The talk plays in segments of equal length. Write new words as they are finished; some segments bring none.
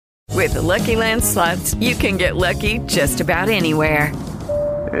With the Lucky Land Slots, you can get lucky just about anywhere.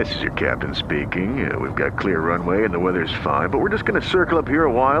 This is your captain speaking. We've got clear runway and the weather's fine, but we're just going to circle up here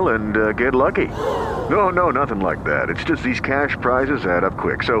a while and get lucky. No, nothing like that. It's just these cash prizes add up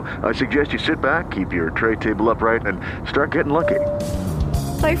quick. So I suggest you sit back, keep your tray table upright, and start getting lucky.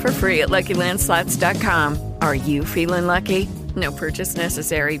 Play for free at LuckyLandSlots.com. Are you feeling lucky? No purchase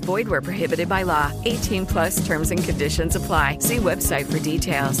necessary. Void where prohibited by law. 18 plus terms and conditions apply. See website for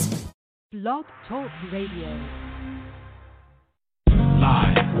details. Blog Talk Radio.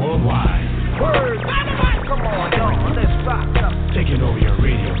 Live worldwide. Word. Come on, y'all. Let's rock up. Taking over your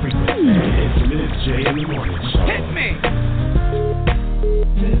radio frequency. It's MIZ J in the morning show. Hit me.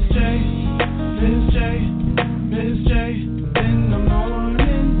 MIZ J in the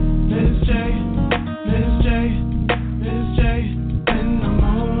morning. MIZ J in the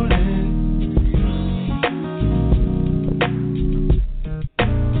morning.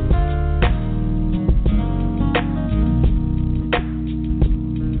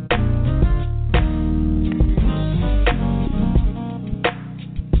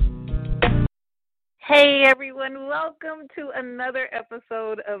 Hey everyone, welcome to another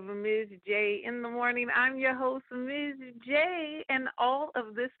episode of Ms. J in the morning. I'm your host, Ms. J, and all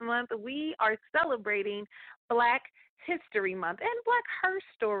of this month we are celebrating Black History Month and Black Her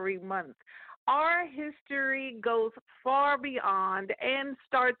Story Month. Our history goes far beyond and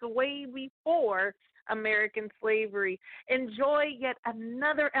starts way before American slavery. Enjoy yet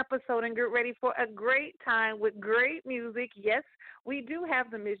another episode and get ready for a great time with great music. Yes, we do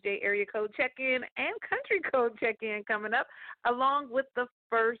have the MIZ J Area Code check-in and Country Code check-in coming up, along with the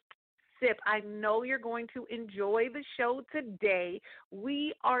first sip. I know you're going to enjoy the show today.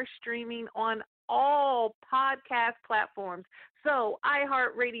 We are streaming on all podcast platforms. So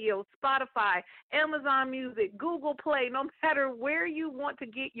iHeartRadio, Spotify, Amazon Music, Google Play, no matter where you want to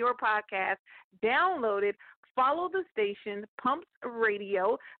get your podcast, download it. Follow the station, Pumps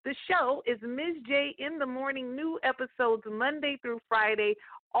Radio. The show is Ms. J in the morning, new episodes Monday through Friday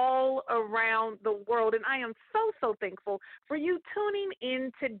all around the world. And I am so thankful for you tuning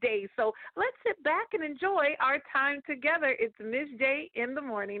in today. So let's sit back and enjoy our time together. It's Ms. J in the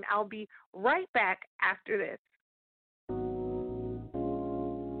morning. I'll be right back after this.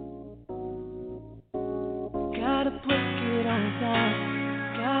 Gotta put it on time.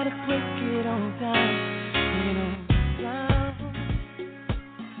 Gotta put it on time. You know, time.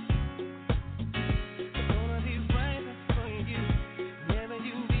 Gonna be right there for you. Never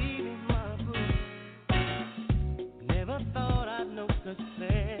you leave me, my boo. Never thought I'd know such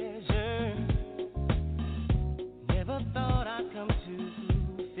pleasure. Never thought I'd come to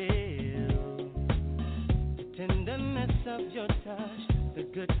feel the tenderness of your touch, the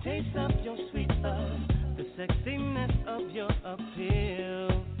good taste of your sweet love, the sexiness of your appeal.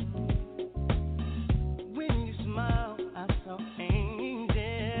 When you smile, I saw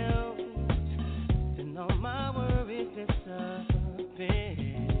angels, and all my worries disappeared.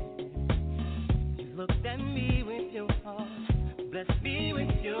 You looked at me with your heart, blessed me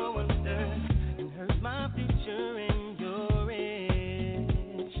with your wonder, and heard my future in your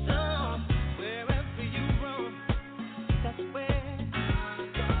edge. So wherever you roam, that's where.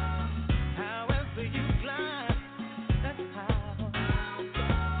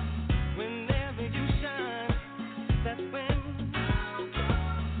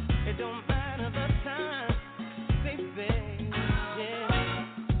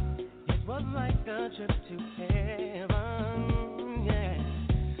 Trip to heaven, yeah.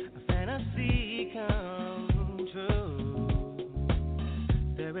 I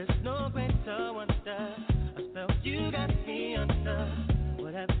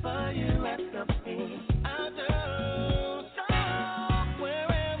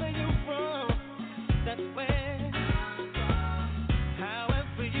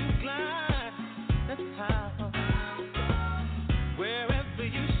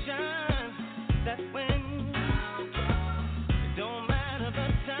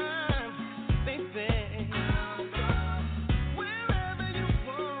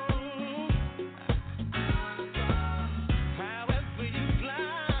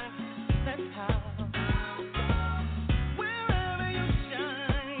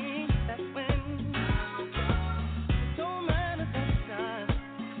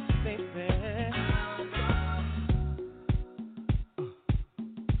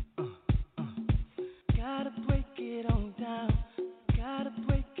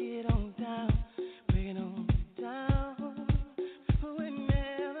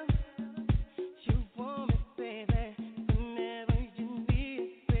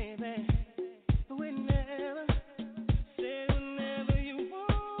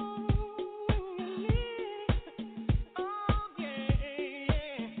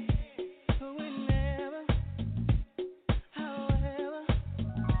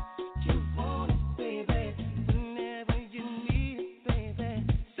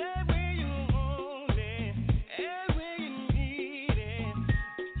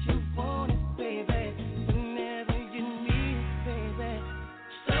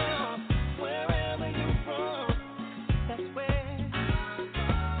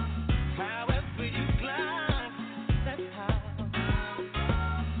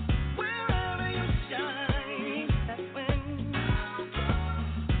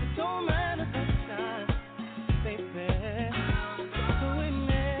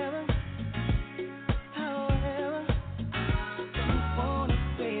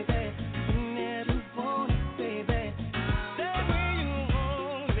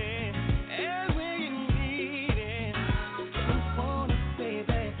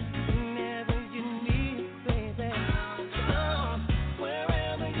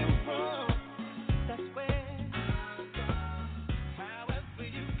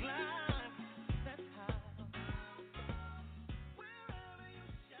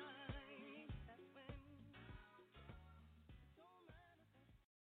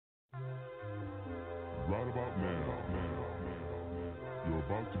Right about now, you're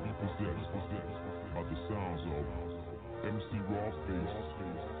about to be possessed by the sounds of MC Rawface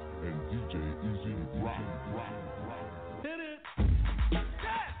and DJ Easy Rock. Hit it!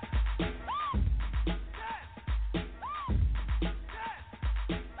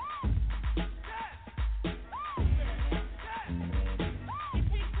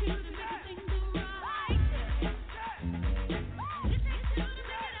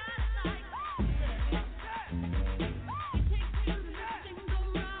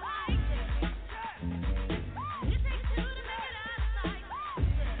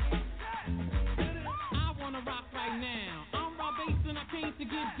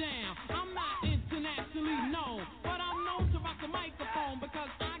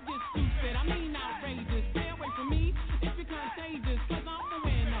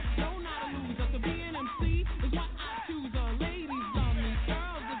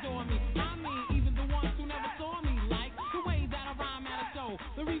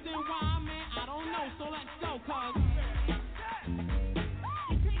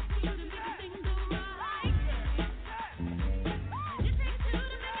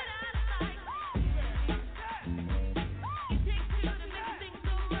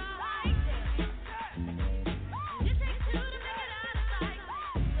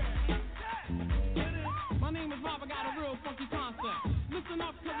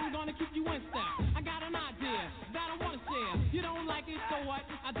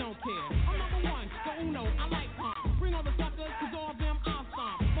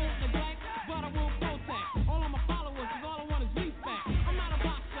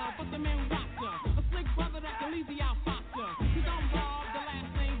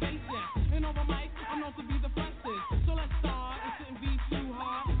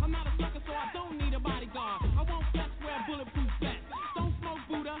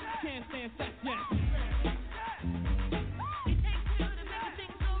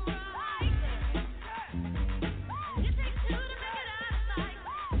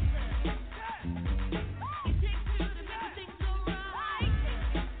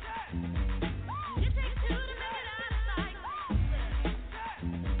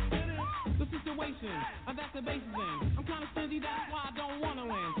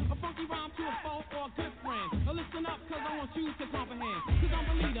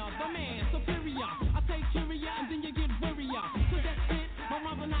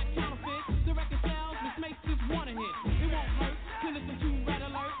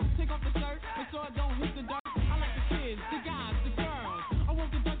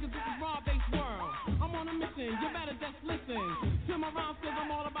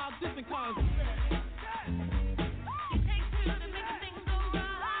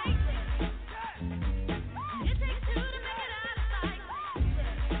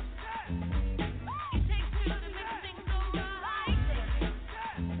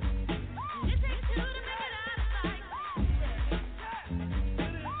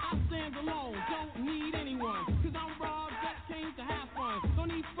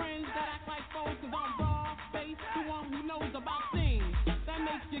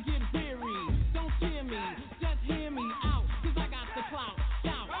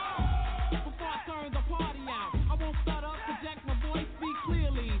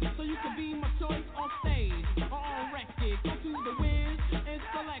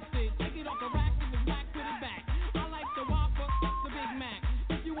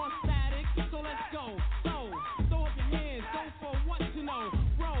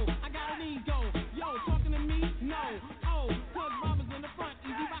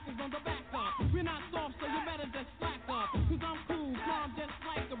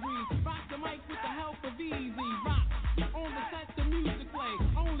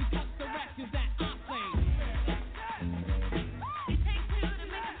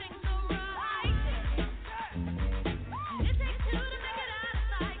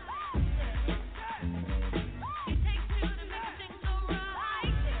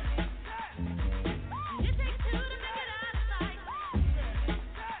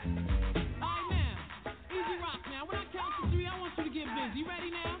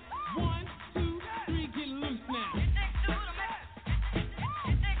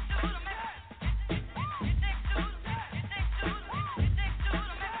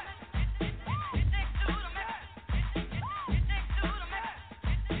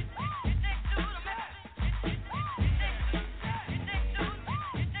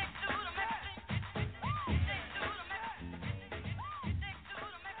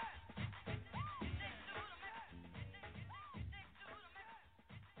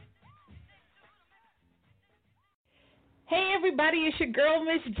 everybody, it's your girl,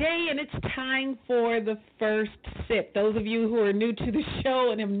 Miz J, and it's time for the first sip. Those of you who are new to the show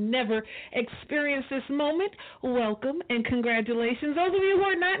and have never experienced this moment, welcome and congratulations. Those of you who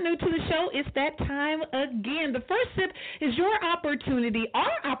are not new to the show, it's that time again. The first sip is your opportunity,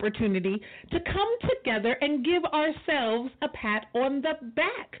 our opportunity, to come together and give ourselves a pat on the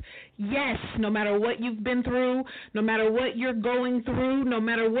back. Yes, no matter what you've been through, no matter what you're going through, no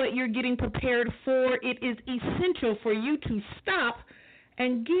matter what you're getting prepared for, it is essential for you to stop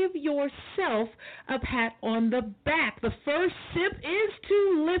and give yourself a pat on the back. The first sip is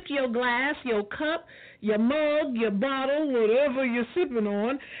to lift your glass, your cup, your mug, your bottle, whatever you're sipping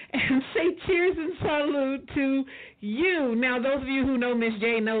on, and say cheers and salute to you. Now, those of you who know Miss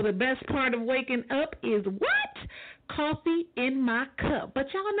J know the best part of waking up is what? Coffee in my cup.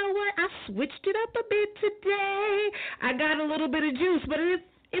 But y'all know what? I switched it up a bit today. I got a little bit of juice, but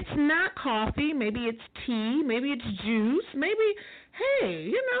it's not coffee. Maybe it's tea. Maybe it's juice. Maybe, hey,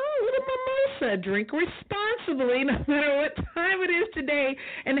 a little mimosa. Drink responsibly no matter what time it is today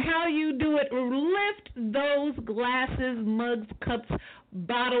and how you do it. Lift those glasses, mugs, cups,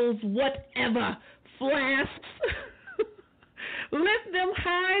 bottles, whatever, flasks. Lift them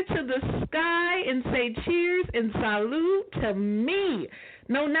high to the sky and say cheers and salute to me.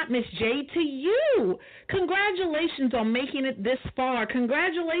 No, not Miss J, to you. Congratulations on making it this far.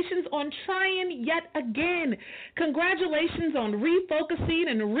 Congratulations on trying yet again. Congratulations on refocusing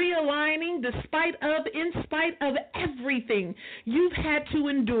and realigning in spite of everything you've had to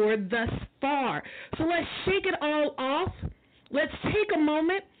endure thus far. So let's shake it all off. Let's take a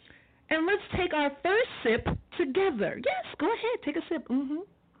moment. And let's take our first sip together. Yes, go ahead. Take a sip.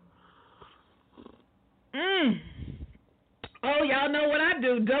 Oh, y'all know what I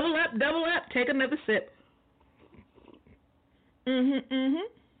do. Double up. Take another sip.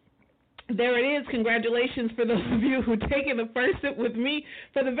 There it is. Congratulations for those of you who are taking the first sip with me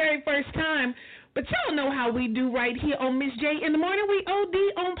for the very first time. But y'all know how we do right here on Miz J in the morning. We OD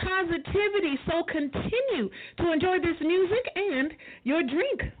on positivity. So continue to enjoy this music and your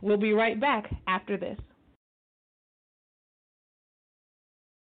drink. We'll be right back after this.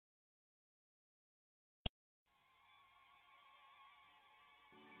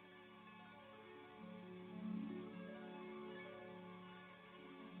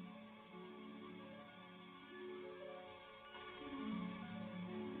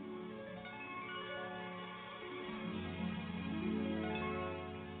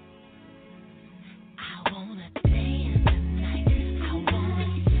 I wanna dance tonight. I wanna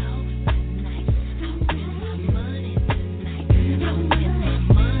show tonight.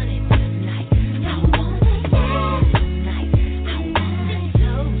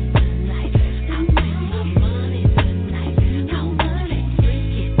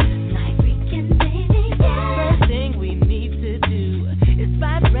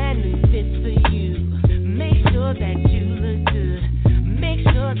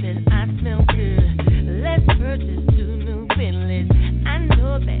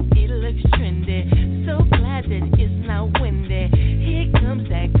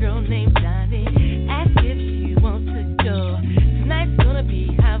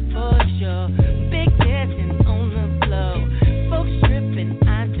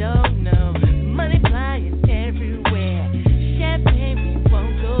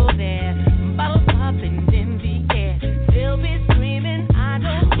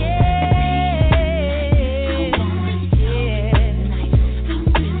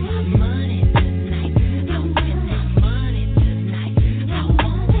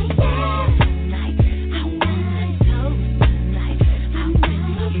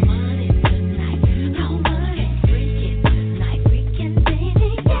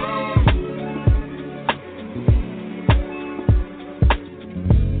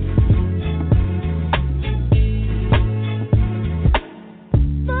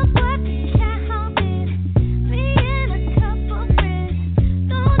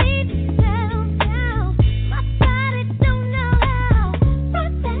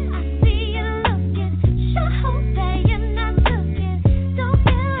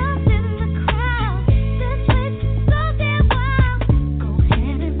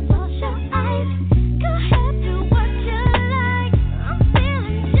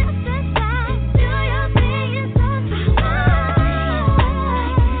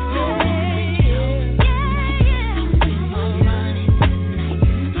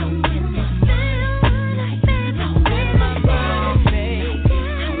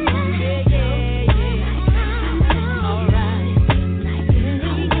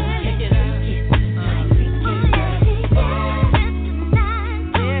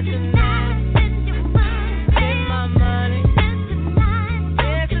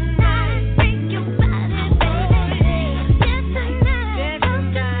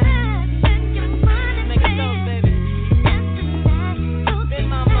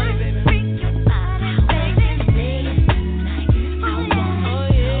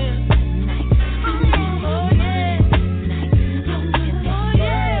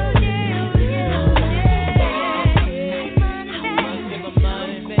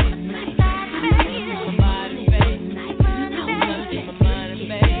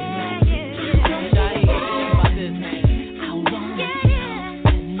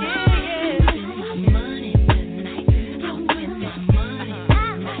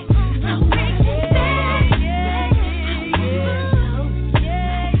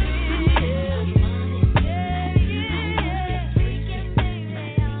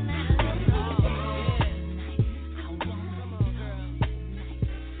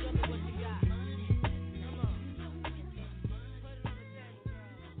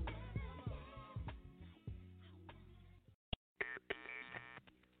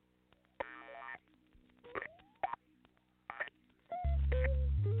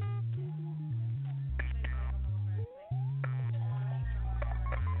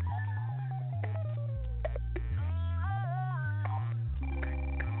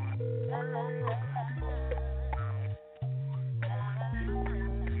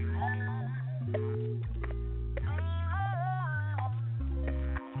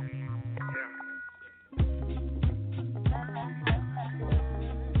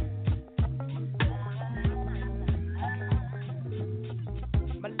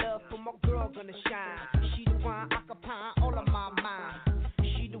 Gonna shine. She the one occupying all of my mind.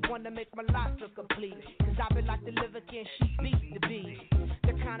 She the one that make my life feel complete. Cause I been like the liver, can she beat the beat?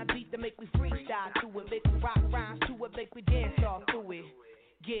 The kind of beat that make me freestyle to it, make me rock rhymes to it, make me dance all through it.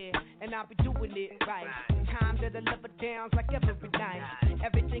 Yeah, and I be doing it right. Time that I love her down like every night.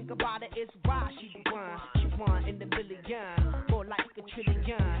 Everything about it is why she the one. She one in the million, more like a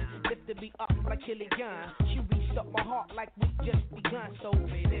trillion. Lifted me up like Killian. She reached up my heart like we just begun. So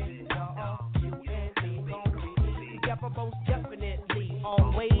baby, you and me gon' be together most definitely.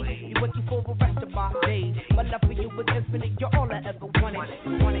 Always, you working for the rest of my days. My love for you is infinite. You're all I ever wanted.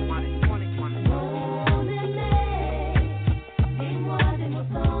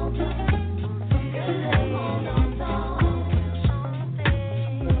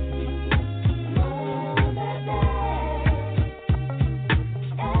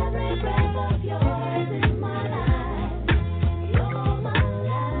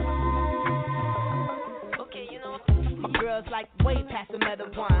 Like way past a meta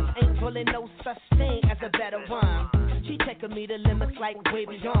one. Ain't pulling no such thing as a better one. She taking me to limits like way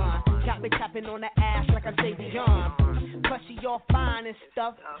beyond. Got me tapping on the ass like I say beyond. Plus she all fine and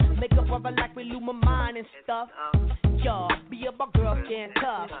stuff. Make a brother like we lose my mind and stuff. Y'all, be up my girl stand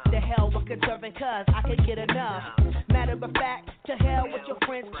tough. The hell with conserving cause I can't get enough. Matter of fact, to hell with your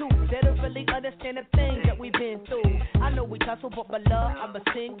friends too. They don't really understand the things that we've been through. I know we tussle, but my love, I'ma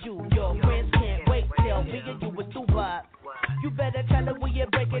sing you. Your friends can't wait till me and you was through, but you better tell her when you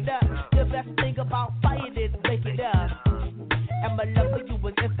break it up. The best thing about fighting is break it up. And my love for you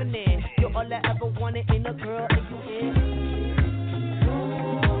was infinite. You're all I ever wanted in a girl, and you in.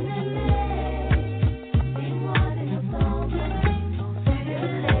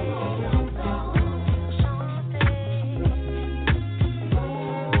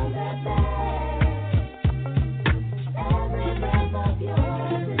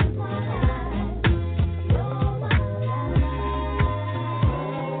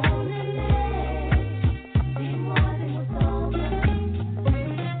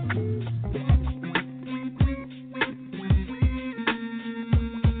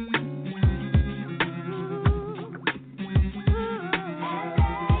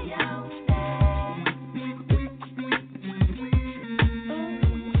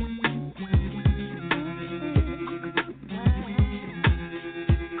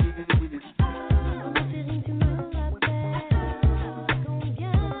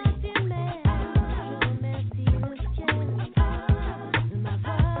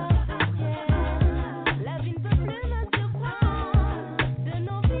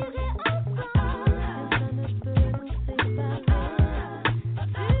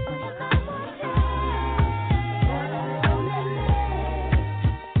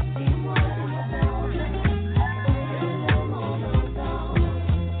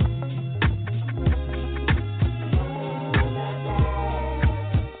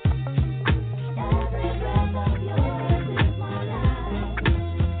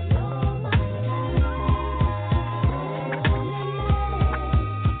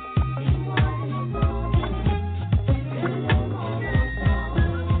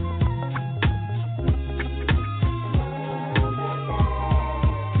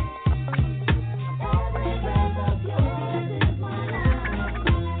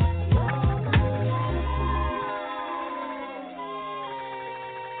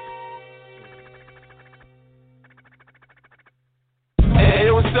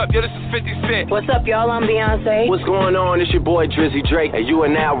 What's up, yo, this is 50 Cent. What's up, y'all? I'm Beyonce. What's going on? It's your boy Drizzy Drake, and you are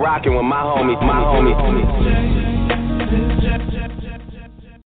now rocking with my homie.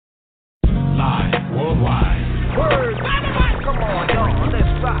 Live worldwide. Word. Come on, y'all,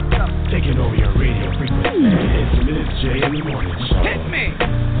 let's rock up. Taking over your radio frequency. It's MIZ J in the morning show. Hit me.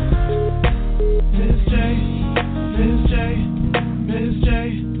 MIZ J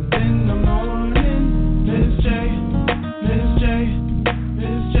in the morning. MIZ J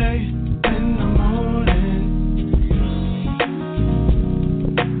in the morning.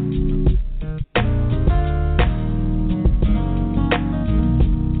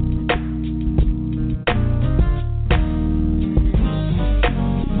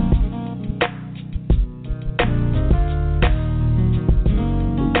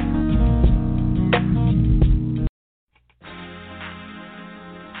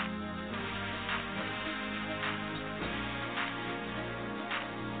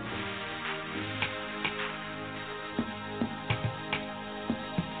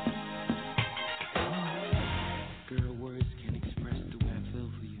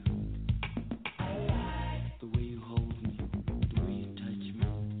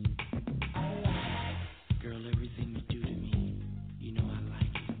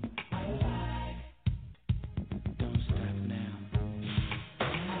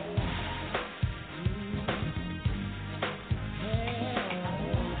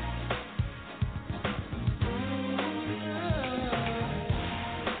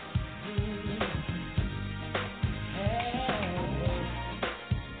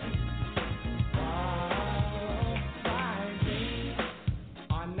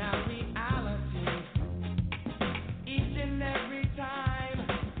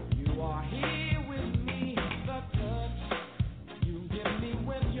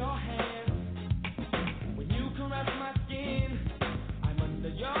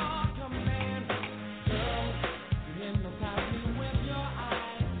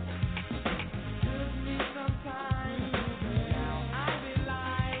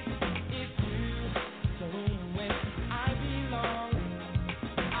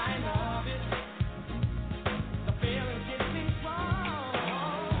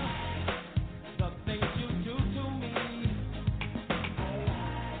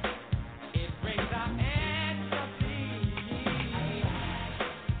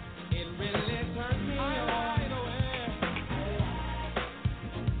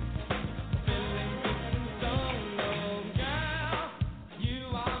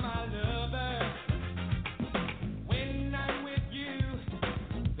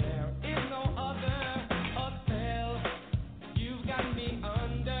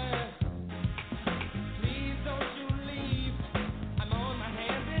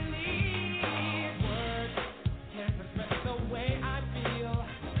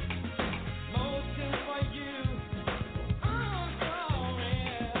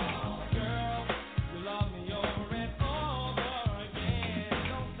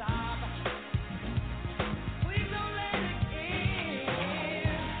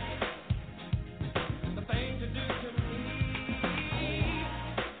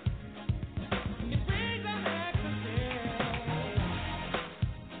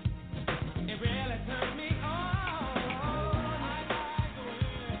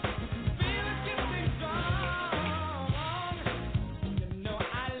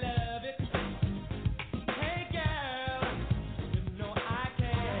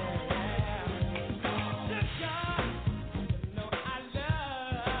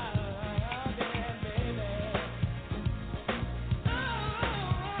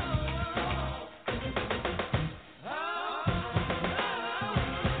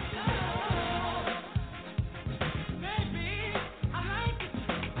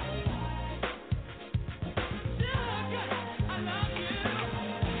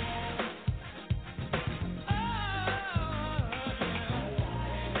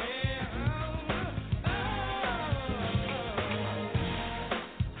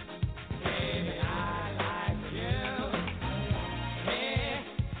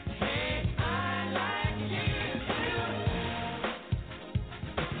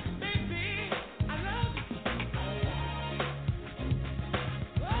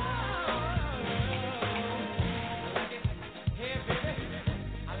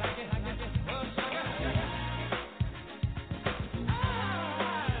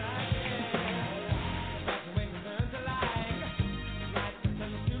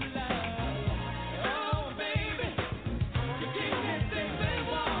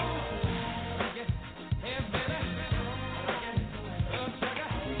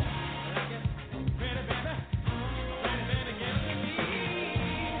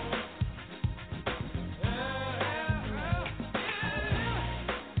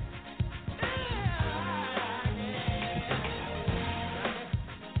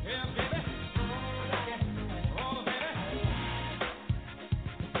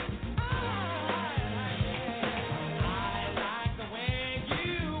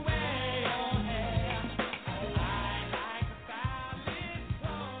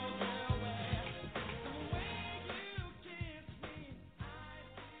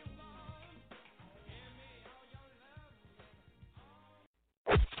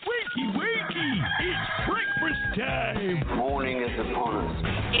 Wakey, wakey! It's breakfast time! Morning is upon us.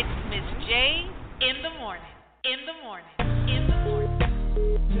 It's MIZ J in the morning. In the morning. In the morning.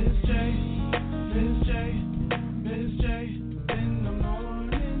 MIZ J, MIZ J, MIZ J in the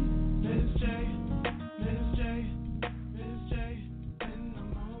morning. MIZ J, MIZ J, MIZ J in the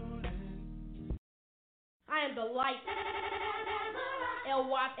morning. I am the light.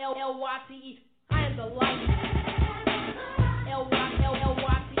 L-Y-T-E. I am the light.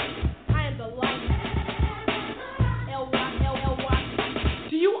 L-Y-T-E. I am the light. L-Y-T-E.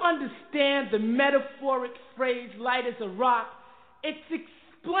 Do you understand the metaphoric phrase light as a rock? It's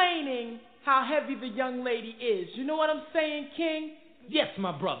explaining how heavy the young lady is. You know what I'm saying, King? Yes,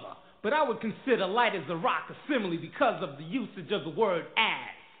 my brother. But I would consider light as a rock a simile because of the usage of the word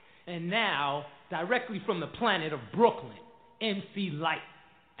as. And now, directly from the planet of Brooklyn, MC Light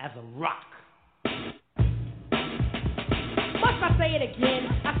as a rock. Must I say it again?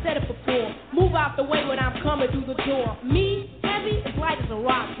 I said it before. Move out the way when I'm coming through the door. Me, heavy, as light as a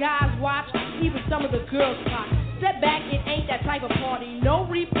rock. Guys watch, even some of the girls clock. Step back, it ain't that type of party. No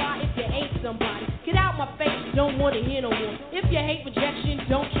reply if you ain't somebody. Get out my face, don't want to hear no more. If you hate rejection,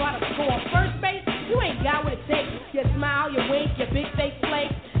 don't try to score. First base, you ain't got what it takes. You smile, you wink, you big face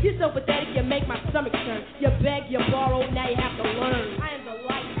flake. You're so pathetic, you make my stomach turn. You beg, you borrow, now you have to learn. I am the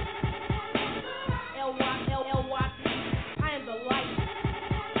light. L-Y-L-L-Y-T. I am the light.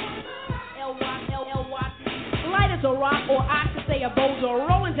 L-Y-L-L-Y-T. Light as a rock, or I could say a boulder,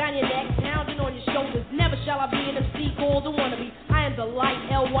 rolling down your neck, pounding on your shoulders. Never shall I be an MC called a wannabe. I am the light,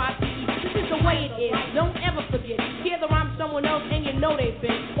 L-Y-T-E. This is the way it is, don't ever forget. Hear the rhyme someone else and you know they've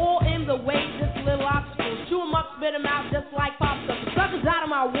been all in the way, just little obstacles. Chew them up, spit them out just like popsicles. Suckers out of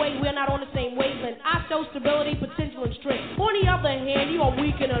my way, we're not on the same wavelength. I show stability, potential, and strength. On the other hand, you are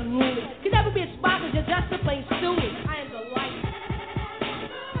weak and unruly. Can never be a spot because you're just a plain stoolie. I am the light,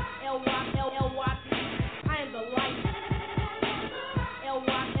 L-Y-L-L-Y-T. I am the light,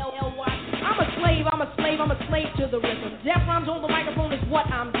 L-Y-L-L-Y-T. I'm a slave to the rhythm. Death rhymes on the microphone is what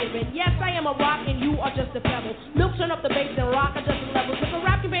I'm giving. Yes, I am a rock and you are just a pebble. Milk turn up the bass and rock are just a level. If a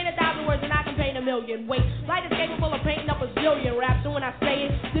rap can paint 1,000 words and I can paint 1,000,000. Wait, light is capable of painting up a zillion raps. So when I say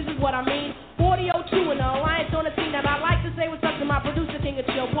it, this is what I mean. 4002 and the alliance on the scene. And I like to say what's up to my producer, King of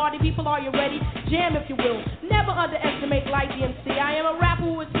Chill. Party people, are you ready? Jam if you will. Never underestimate Light the MC. I am a rapper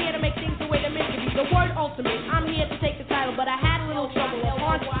who is here to make things the way they're meant to be. The word ultimate. I'm here to take the title, but I had a little trouble.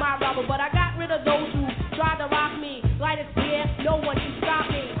 Upon my rubber, but I got rid of those who tried to rock me. Light is here, no one can stop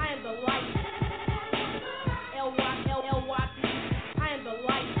me. I am the light. L-Y-L-L-Y-T. I am the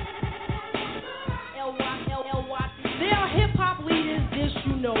light. L-Y-L-L-Y-T. There are hip-hop leaders, this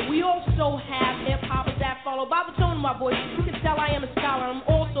you know. We also have hip-hoppers that follow. By the tone of my voice, you can tell I am a scholar. I'm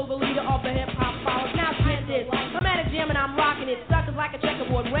also the leader of the hip-hop followers. Now get this. I'm at a jam and I'm rocking it. Suckers like a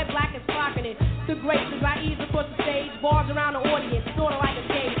checkerboard. Red, black, is clocking it. The greats as I ease across the stage. Bars around the audience, sort of like a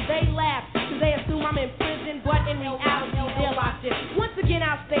cage. They laugh because they assume I'm in prison, but in reality, they're locked in. Once again,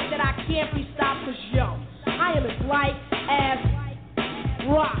 I'll state that I can't be stopped because, yo, I am as light as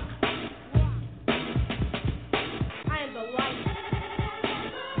rock. I am the light.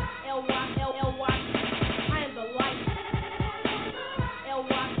 L-Y-L-L-Y-T. I am the light.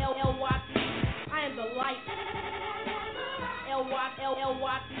 L-Y-L-L-Y-T. I am the light.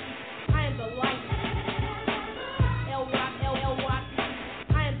 L-Y-L-L-Y-T. I am the light. L-Y-L-L-Y-T. I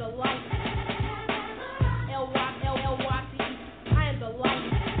am the light. L-Y-L-L-Y-T. I am the light. L-Y-L-L-Y-T. I am the light.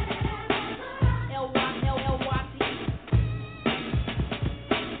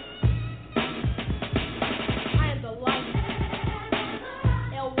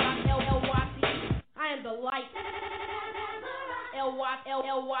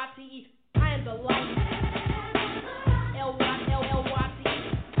 L-Y-L-L-Y-T. I am the light. L-Y-L-L-Y-T. I am the light. L-Y-L-L-Y-T.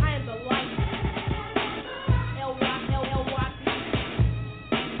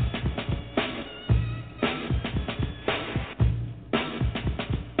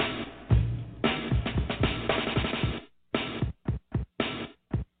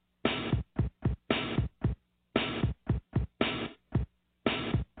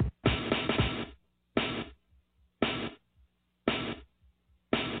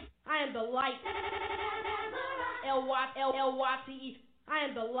 I am the light. L-Y-L-L-Y-T. I am the light. L-Y-L-L-Y-T-E. I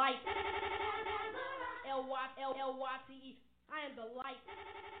am the light. L-Y-L-L-Y-T-E. I am the light.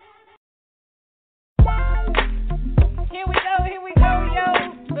 Here we go, yo.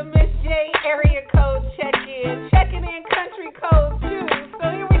 The MIZ J Area Code check-in. Checking in country code, too. So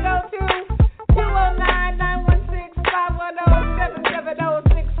here we go, too.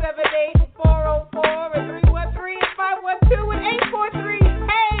 209-916-510-770-678, 404 and 313 and 512 and 843.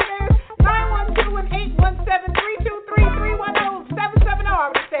 Hey, there's 912 and 817-323-310, 770. I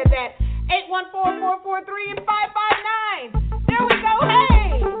already said that.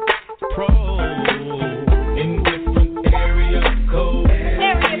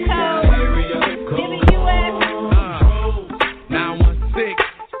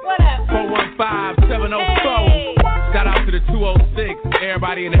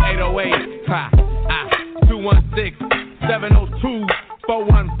 J in the 808. Ha, 216-702-414.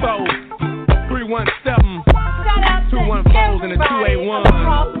 317 214 and the 281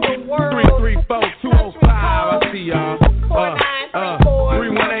 334-205. I see y'all.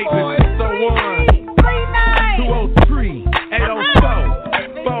 318 and 601 203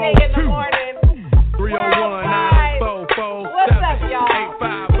 804 42 301 944 What's up, y'all?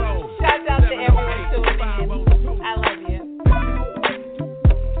 850. Shout out to everyone tuning in. I love you.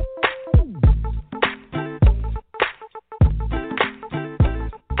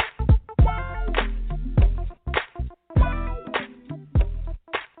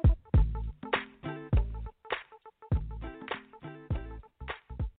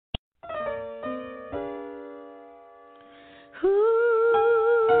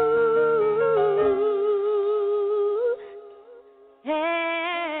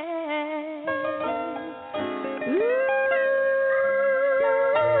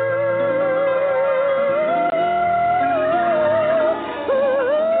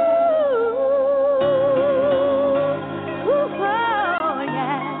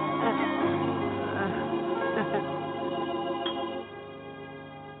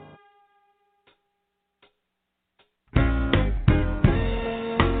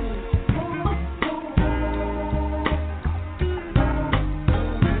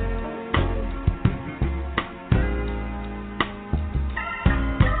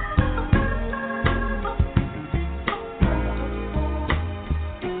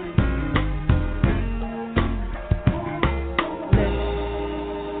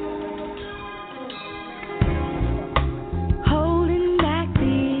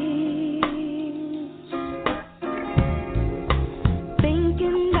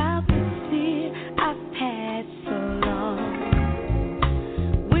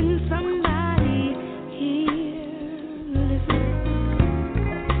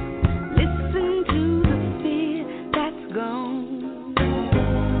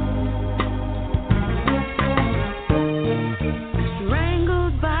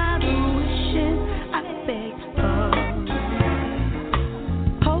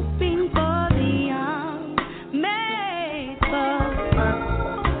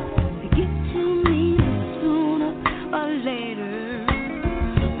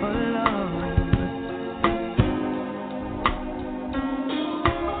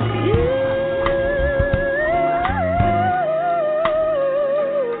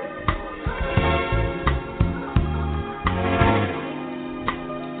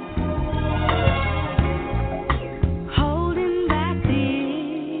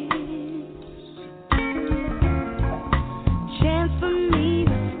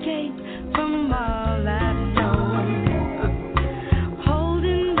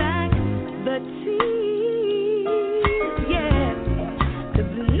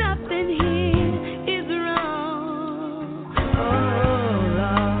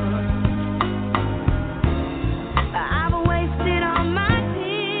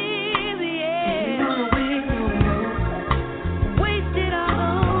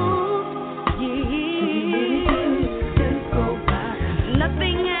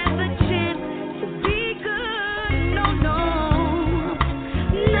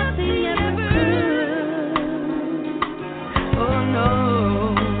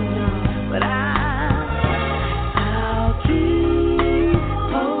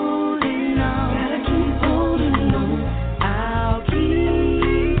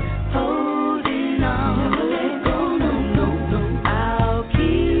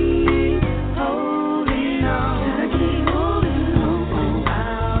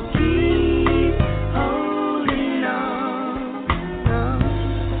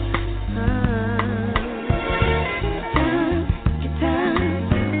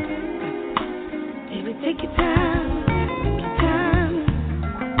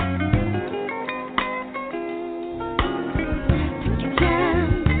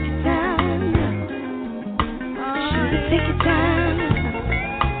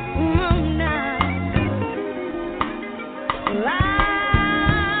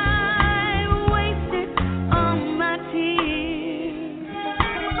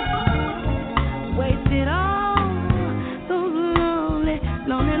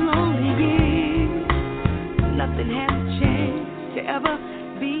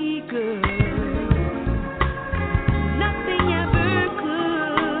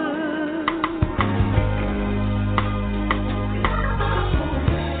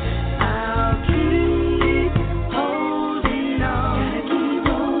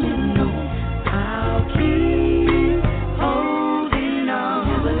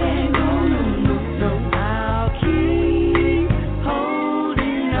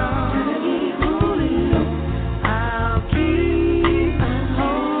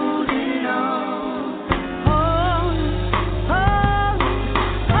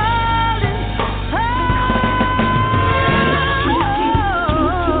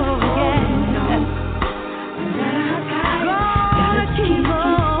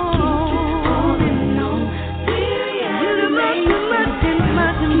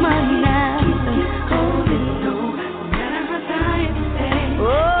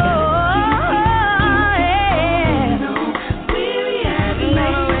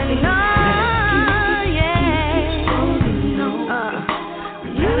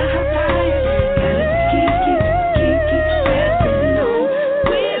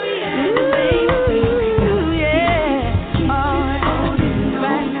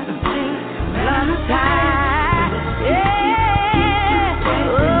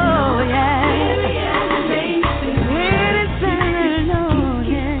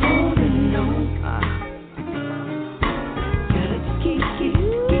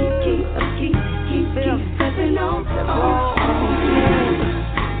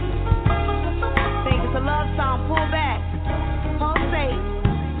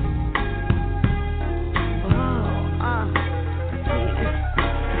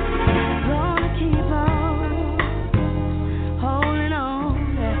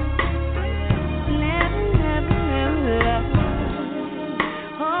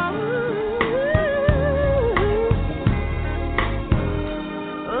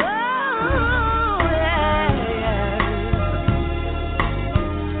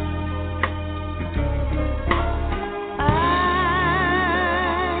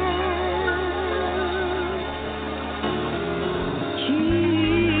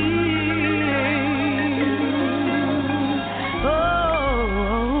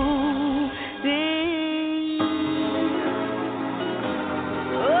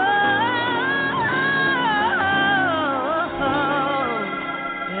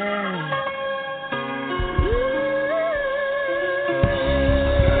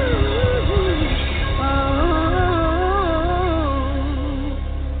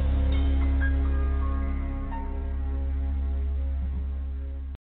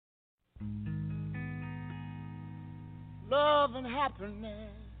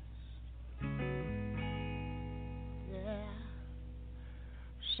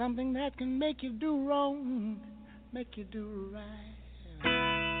 something that can make you do wrong, make you do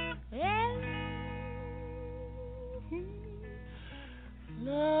right. Yeah.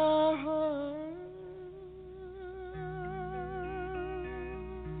 Love.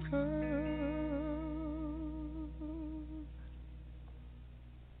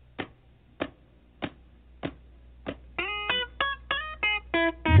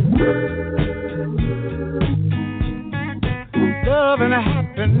 Love and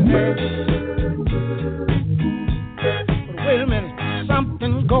happiness. But wait a minute,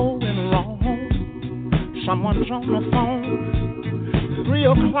 something's going wrong. Someone's on the phone, 3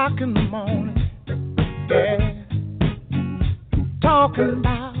 o'clock in the morning. Yeah, talking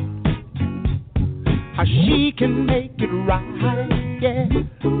about how she can make it right. Yeah,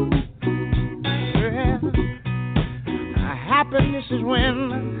 happiness is when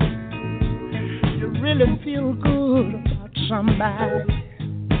you really feel good about somebody.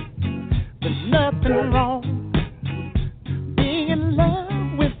 There's nothing wrong being in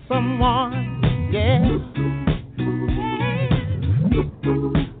love with someone. Yeah.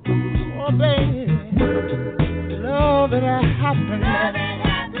 Oh, baby, love and happiness.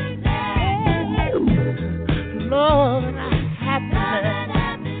 Love and happiness.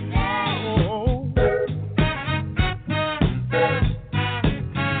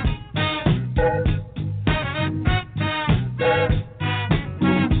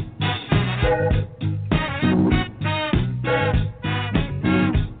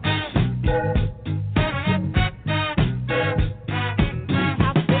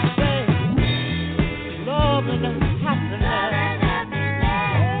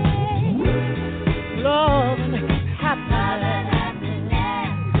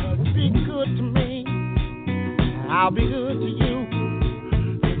 I'll be good to you.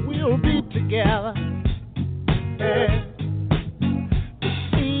 We'll be together. Yeah. To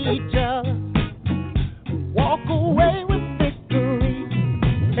see each other. Walk away with victory.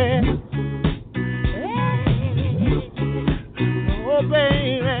 Yeah. Yeah. Oh,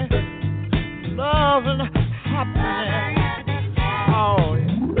 baby. Love and happiness. Oh,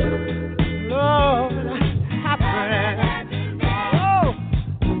 yeah. Love and happiness.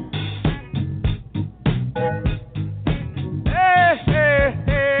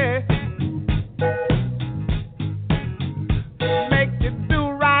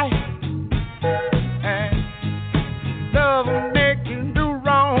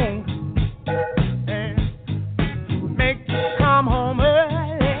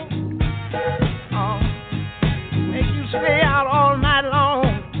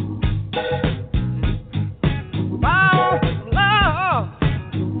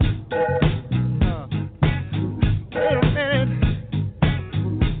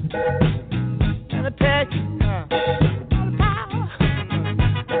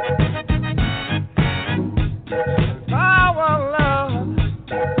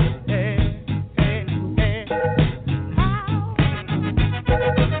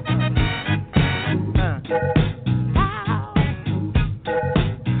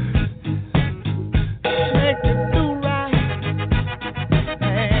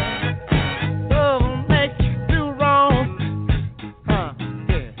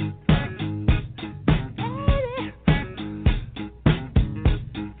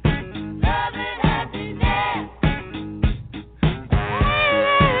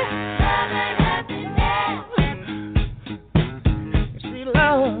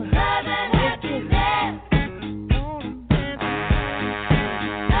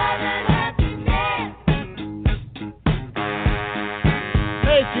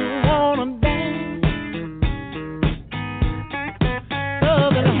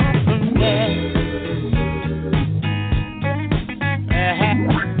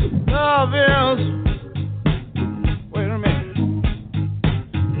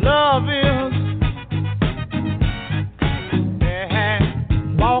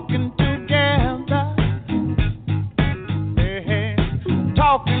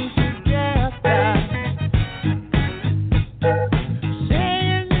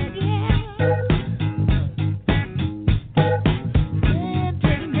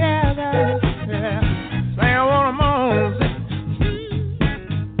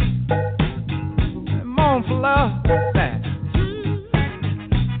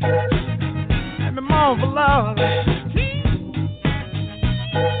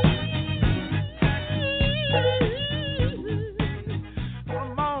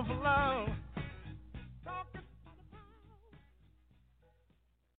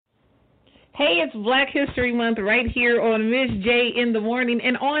 Black History Month right here on MIZ J in the morning.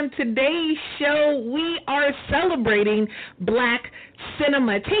 And on today's show, we are celebrating Black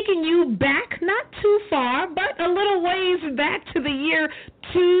cinema, taking you back, not too far, but a little ways back to the year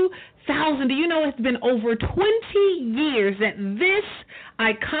 2000. Do you know it's been over 20 years that this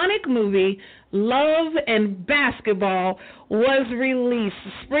iconic movie, Love and Basketball, was released.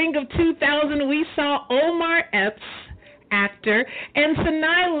 Spring of 2000, we saw Omar Epps, actor, and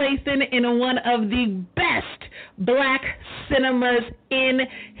SANAA LATHAN in one of the best Black cinemas in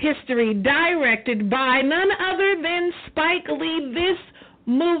history, directed by none other than Spike Lee. This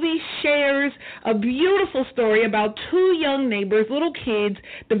movie shares a beautiful story about two young neighbors, little kids,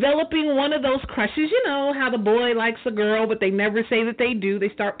 developing one of those crushes. You know how the boy likes a girl, but they never say that they do. They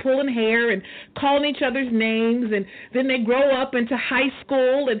start pulling hair and calling each other's names, and then they grow up into high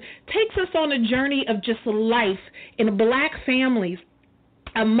school, and takes us on a journey of just life in Black families.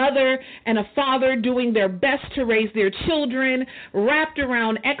 A mother and a father doing their best to raise their children, wrapped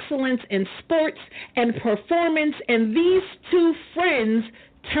around excellence in sports and performance, and these two friends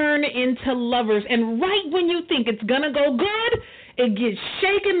turn into lovers. And right when you think it's gonna go good, it gets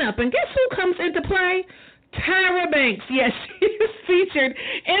shaken up. And guess who comes into play? Tyra Banks. Yes, she is featured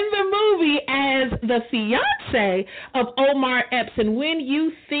in the movie as the fiance of Omar Epps. And when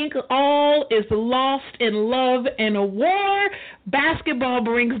you think all is lost in love and a war, basketball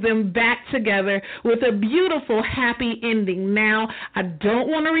brings them back together with a beautiful, happy ending. Now, I don't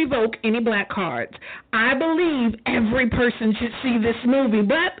want to revoke any Black cards. I believe every person should see this movie,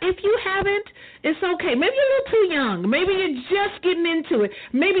 but if you haven't, it's okay. Maybe you're a little too young. Maybe you're just getting into it.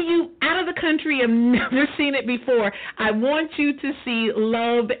 Maybe you out of the country have never seen it before. I want you to see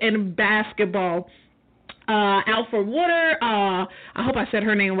Love and Basketball. Alfred Water, I hope I said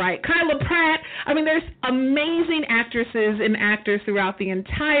her name right, Kyla Pratt. I mean, there's amazing actresses and actors throughout the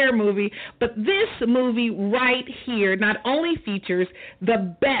entire movie, but this movie right here not only features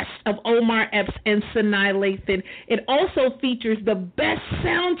the best of Omar Epps and SANAA LATHAN, it also features the best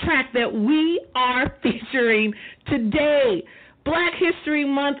soundtrack that we are featuring today. Black History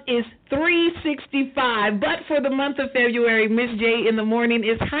Month is 365, but for the month of February, MIZ J in the morning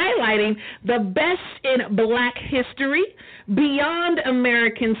is highlighting the best in Black history, beyond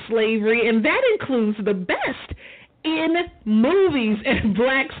American slavery, and that includes the best in movies and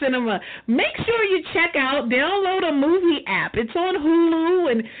Black cinema. Make sure you check out, download a movie app. It's on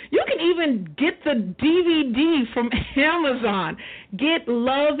Hulu, and you can even get the DVD from Amazon. Get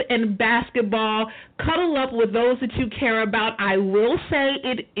Love and Basketball. Cuddle up with those that you care about. I will say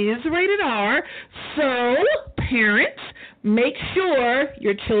it is rated R, so parents, make sure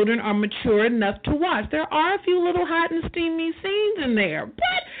your children are mature enough to watch. There are a few little hot and steamy scenes in there, but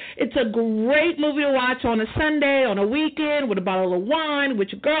it's a great movie to watch on a Sunday, on a weekend, with a bottle of wine, with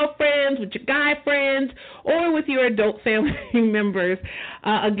your girlfriends, with your guy friends, or with your adult family members.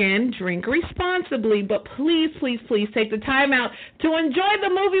 Again, drink responsibly, but please, please, please take the time out to enjoy the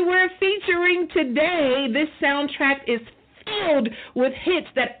movie we're featuring today. This soundtrack is filled with hits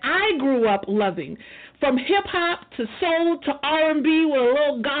that I grew up loving. From hip-hop to soul to R&B with a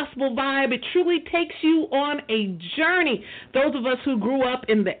little gospel vibe, it truly takes you on a journey. Those of us who grew up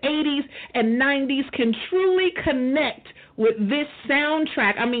in the 80s and 90s can truly connect with this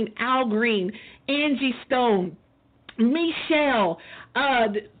soundtrack. I mean, Al Green, Angie Stone, Michelle,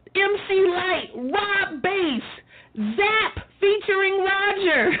 MC Light, Rob Bass, Zap featuring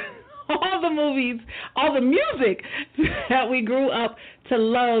Roger. All the movies, all the music that we grew up to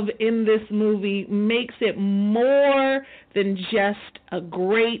love in this movie makes it more than just a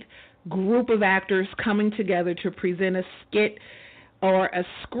great group of actors coming together to present a skit or a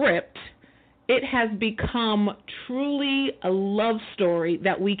script. It has become truly a love story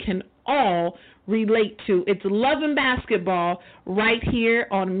that we can all relate to. It's Love and Basketball right here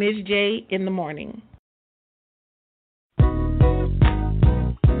on MIZ J in the morning.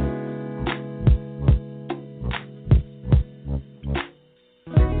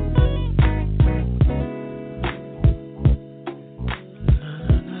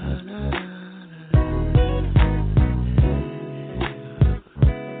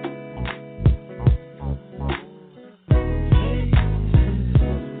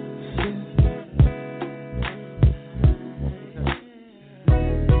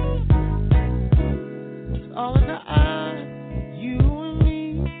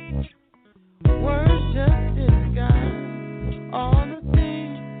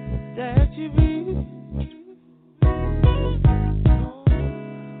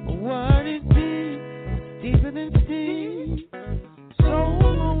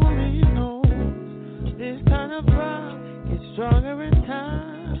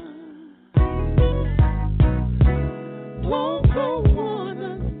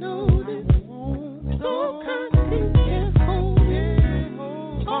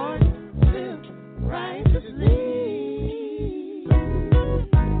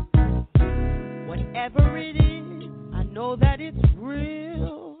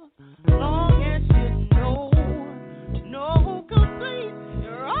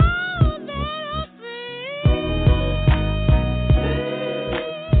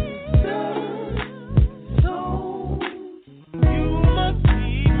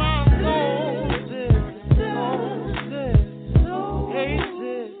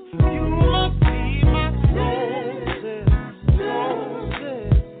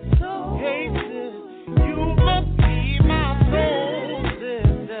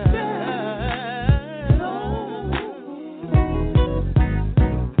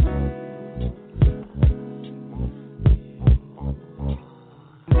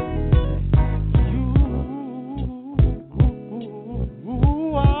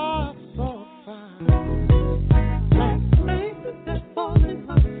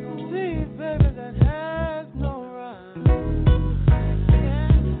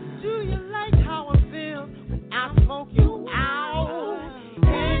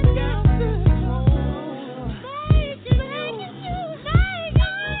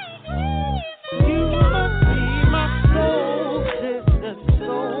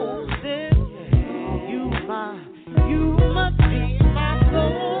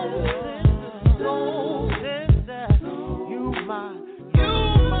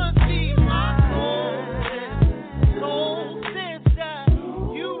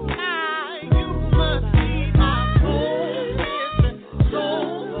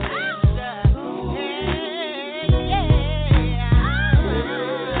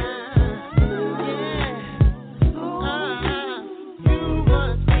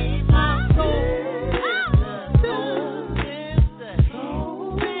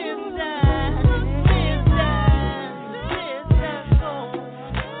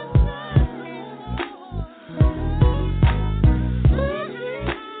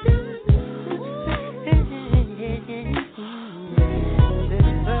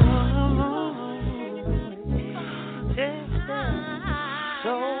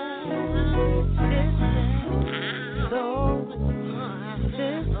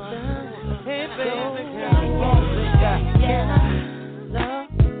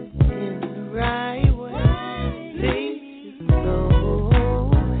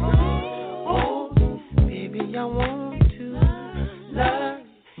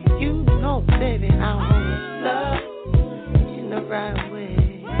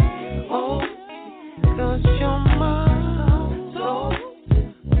 'cause you're my soul.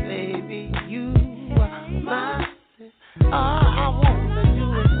 Baby, you are my. All I wanna do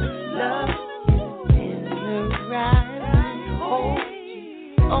is love you in the right way.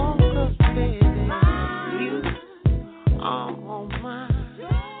 Oh, 'cause baby, you are my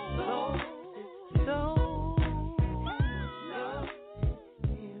soul. So you're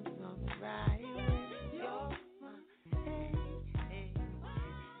in the right way. You're my hey, hey, you're my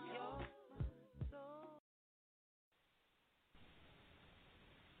soul.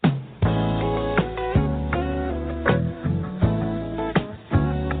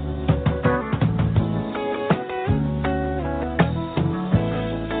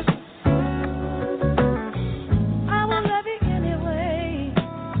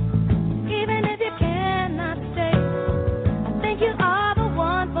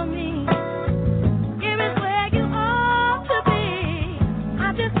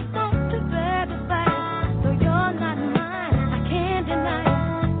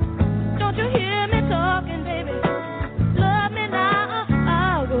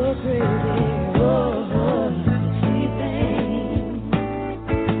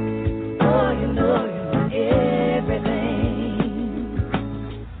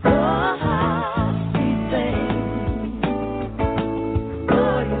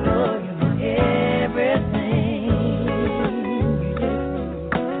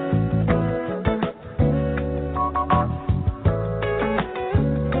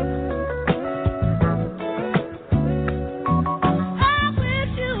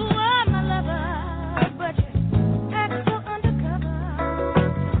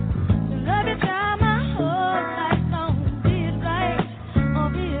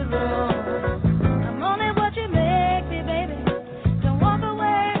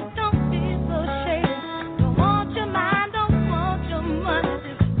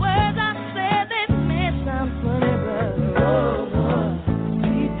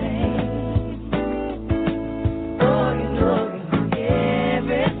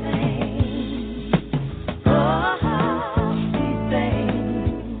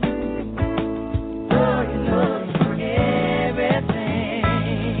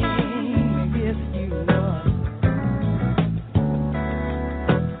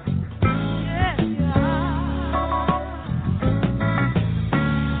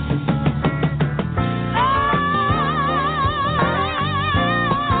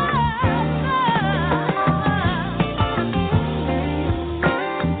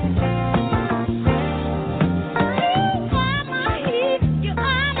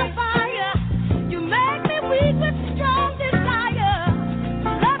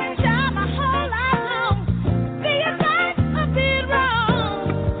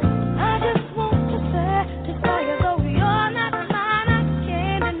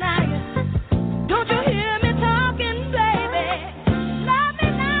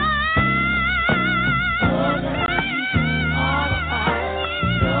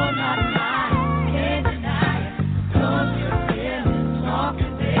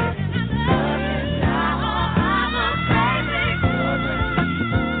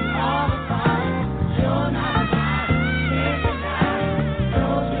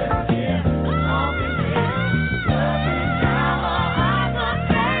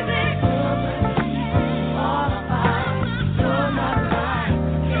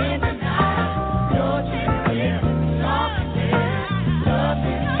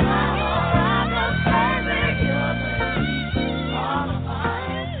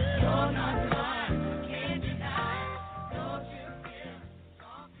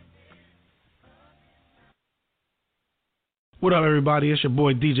 What up, everybody? It's your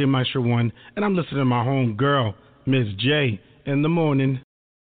boy DJ Maestro One, and I'm listening to my home girl, MIZ J, in the morning.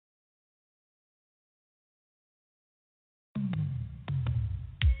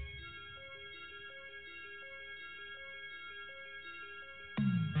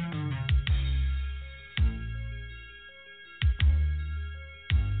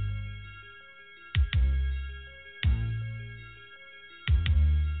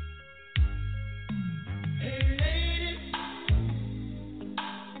 Hey, lady,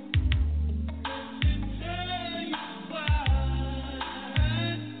 let me tell you why.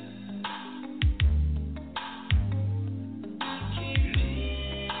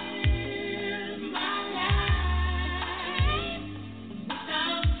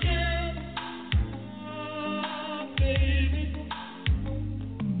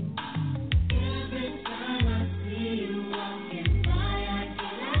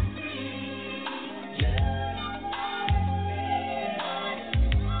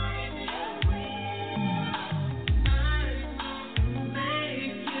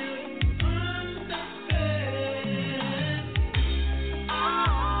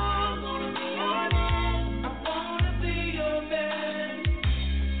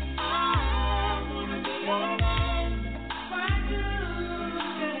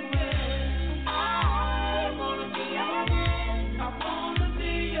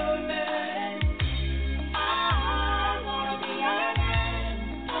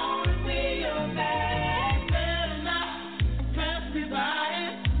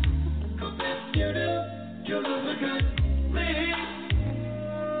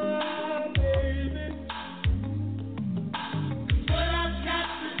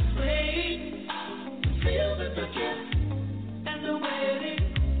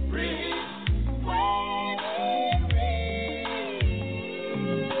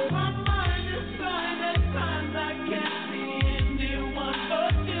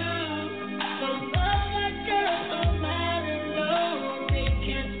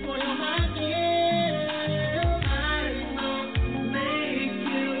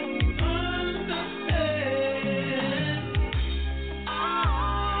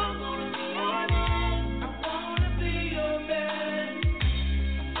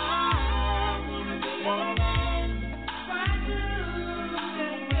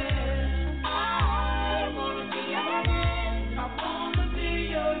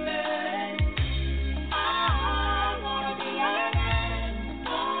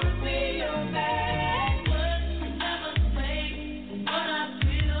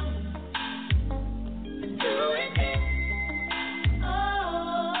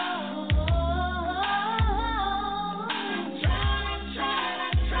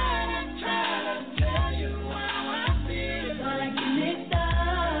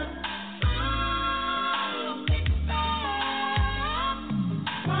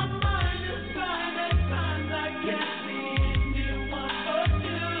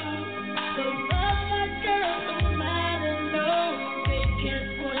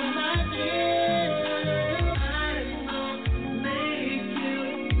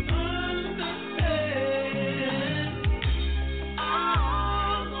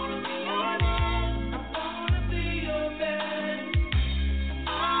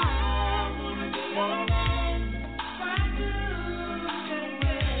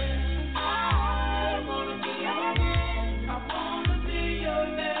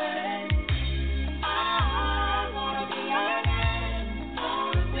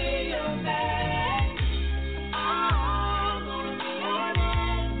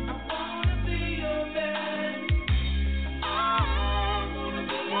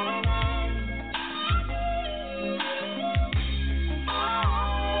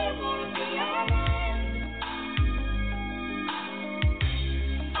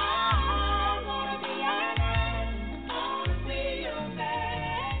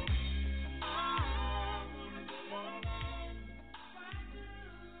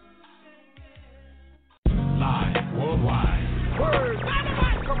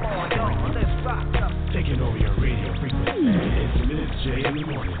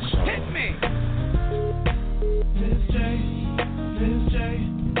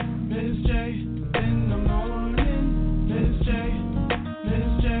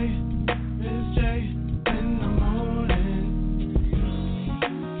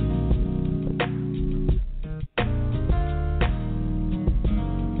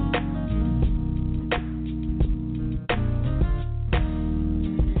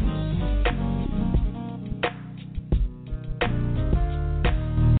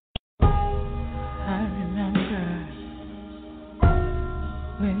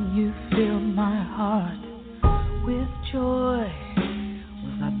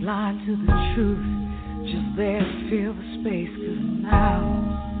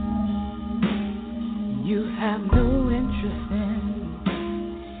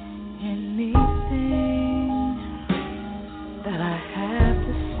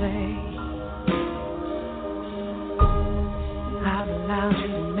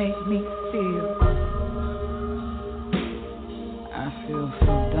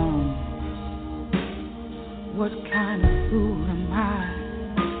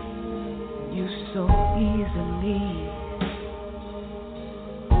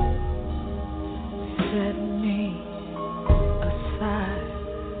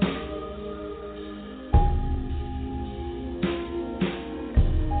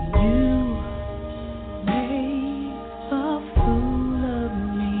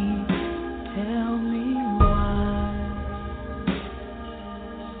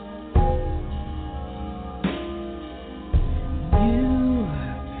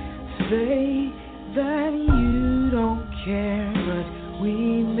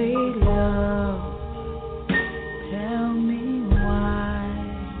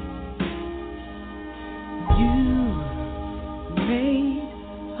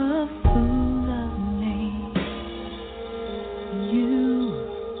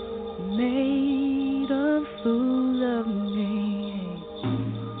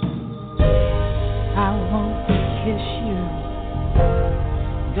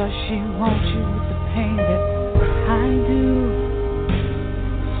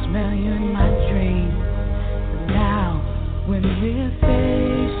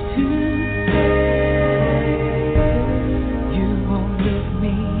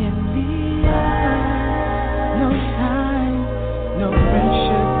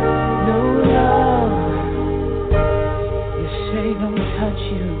 touch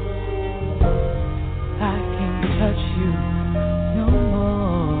you. I can't touch you no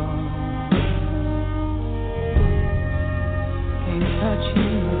more. Can't touch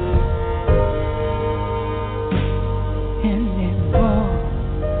you anymore.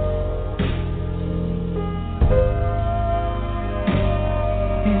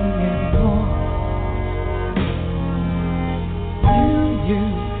 You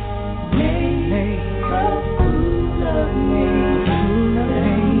made a fool of me.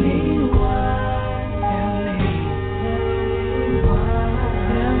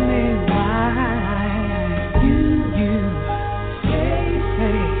 Tell me why. You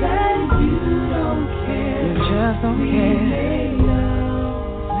say that you don't care. You just don't care. We made love.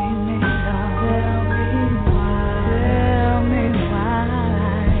 Tell me why.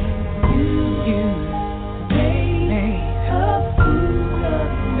 You made a fool of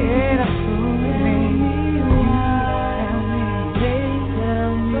me. Made a fool of me.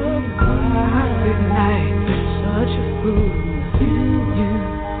 Tell me why. Good night, such a fool. You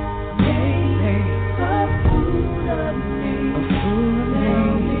made a fool of me. A fool of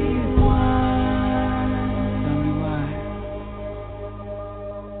me. Tell me why.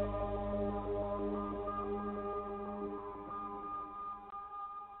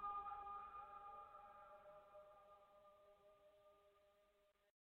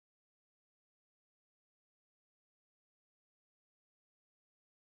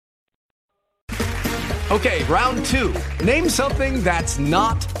 Okay, round two. Name something that's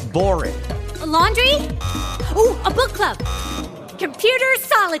not boring. A laundry? Ooh, a book club. Computer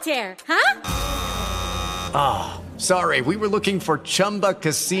solitaire, huh? Ah, sorry, we were looking for Chumba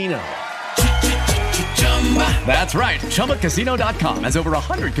Casino. That's right, ChumbaCasino.com has over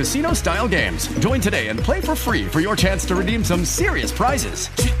 100 casino-style games. Join today and play for free for your chance to redeem some serious prizes.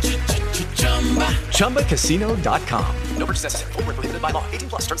 ChumbaCasino.com. No purchase necessary. Void where prohibited by law. 18+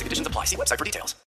 terms and conditions apply. See website for details.